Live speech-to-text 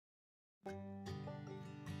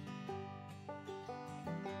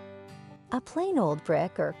A plain old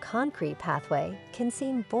brick or concrete pathway can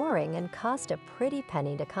seem boring and cost a pretty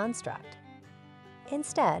penny to construct.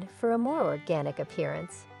 Instead, for a more organic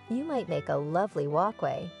appearance, you might make a lovely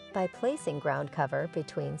walkway by placing ground cover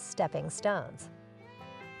between stepping stones.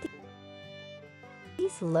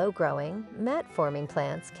 These low-growing, mat-forming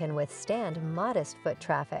plants can withstand modest foot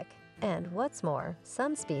traffic, and what's more,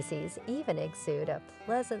 some species even exude a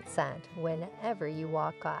pleasant scent whenever you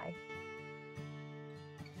walk by.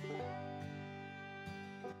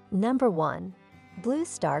 Number 1. Blue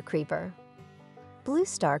Star Creeper. Blue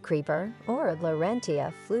Star Creeper, or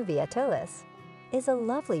Laurentia fluviatilis, is a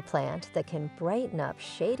lovely plant that can brighten up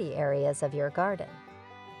shady areas of your garden.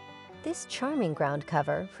 This charming ground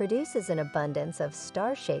cover produces an abundance of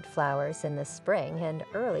star-shaped flowers in the spring and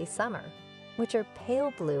early summer, which are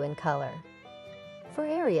pale blue in color. For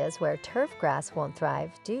areas where turf grass won't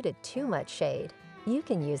thrive due to too much shade, you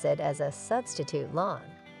can use it as a substitute lawn.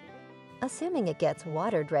 Assuming it gets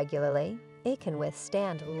watered regularly, it can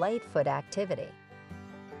withstand light foot activity.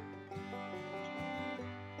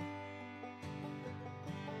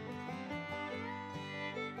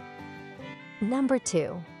 Number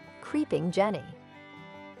 2. Creeping Jenny.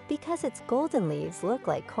 Because its golden leaves look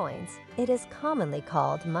like coins, it is commonly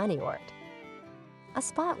called moneywort. A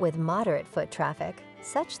spot with moderate foot traffic,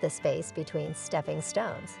 such the space between stepping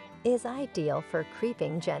stones, is ideal for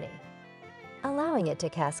creeping Jenny. Allowing it to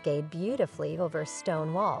cascade beautifully over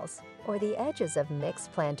stone walls or the edges of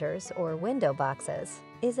mixed planters or window boxes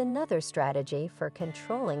is another strategy for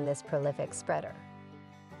controlling this prolific spreader.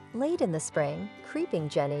 Late in the spring, creeping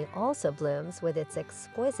Jenny also blooms with its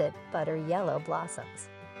exquisite butter yellow blossoms.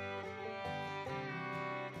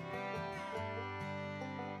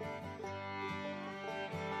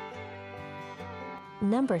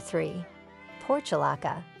 Number 3.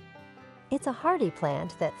 Portulaca. It's a hardy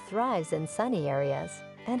plant that thrives in sunny areas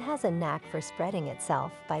and has a knack for spreading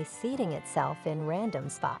itself by seeding itself in random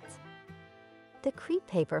spots. The crepe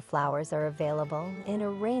paper flowers are available in a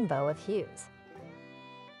rainbow of hues.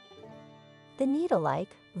 The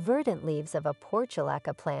needle-like, verdant leaves of a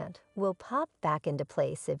Portulaca plant will pop back into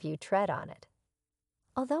place if you tread on it.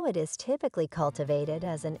 Although it is typically cultivated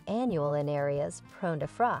as an annual in areas prone to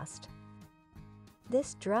frost,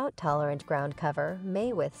 this drought-tolerant ground cover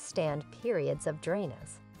may withstand periods of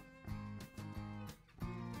dryness.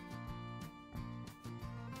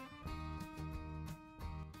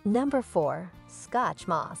 Number 4. Scotch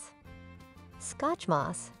Moss. Scotch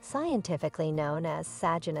moss, scientifically known as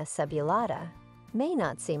Sagina subulata, may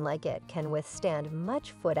not seem like it can withstand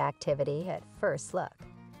much foot activity at first look.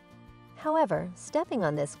 However, stepping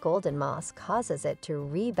on this golden moss causes it to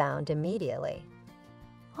rebound immediately.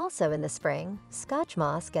 Also in the spring, Scotch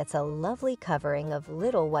moss gets a lovely covering of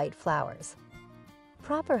little white flowers.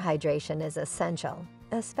 Proper hydration is essential,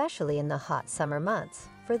 especially in the hot summer months,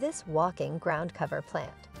 for this walking ground cover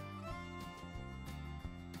plant.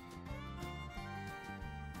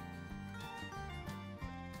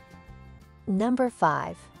 Number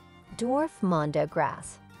 5. Dwarf Mondo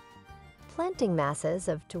grass. Planting masses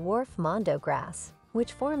of dwarf Mondo grass,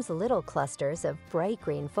 which forms little clusters of bright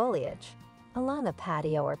green foliage, along a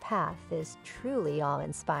patio or path is truly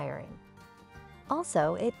awe-inspiring.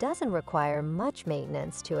 Also, it doesn't require much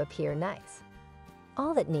maintenance to appear nice.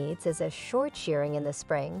 All it needs is a short shearing in the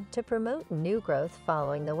spring to promote new growth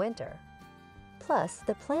following the winter. Plus,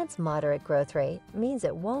 the plant's moderate growth rate means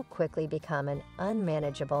it won't quickly become an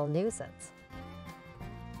unmanageable nuisance.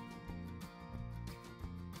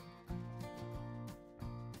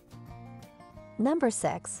 Number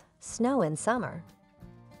 6. Snow in summer.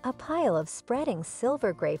 A pile of spreading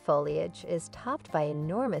silver gray foliage is topped by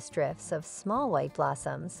enormous drifts of small white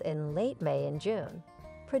blossoms in late May and June,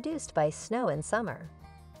 produced by snow in summer.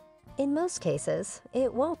 In most cases,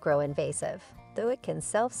 it won't grow invasive, though it can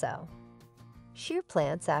self-sow. Shear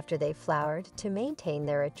plants after they've flowered to maintain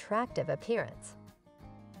their attractive appearance.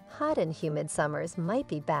 Hot and humid summers might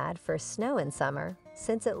be bad for snow in summer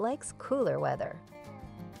since it likes cooler weather.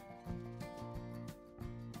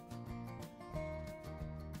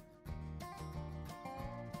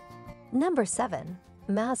 Number 7.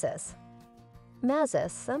 Mazus.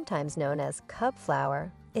 Mazus, sometimes known as cub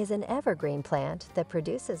flower, is an evergreen plant that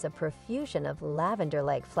produces a profusion of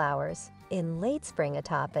lavender-like flowers in late spring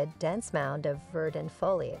atop a dense mound of verdant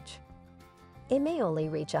foliage. It may only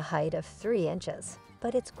reach a height of 3 inches,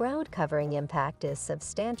 but its ground-covering impact is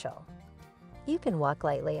substantial. You can walk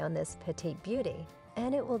lightly on this petite beauty,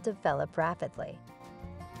 and it will develop rapidly.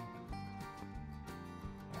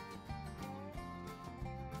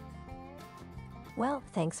 Well,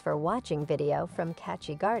 thanks for watching video from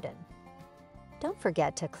Catchy Garden. Don't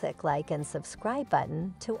forget to click like and subscribe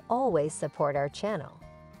button to always support our channel.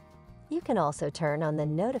 You can also turn on the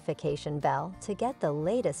notification bell to get the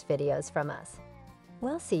latest videos from us.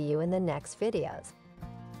 We'll see you in the next videos.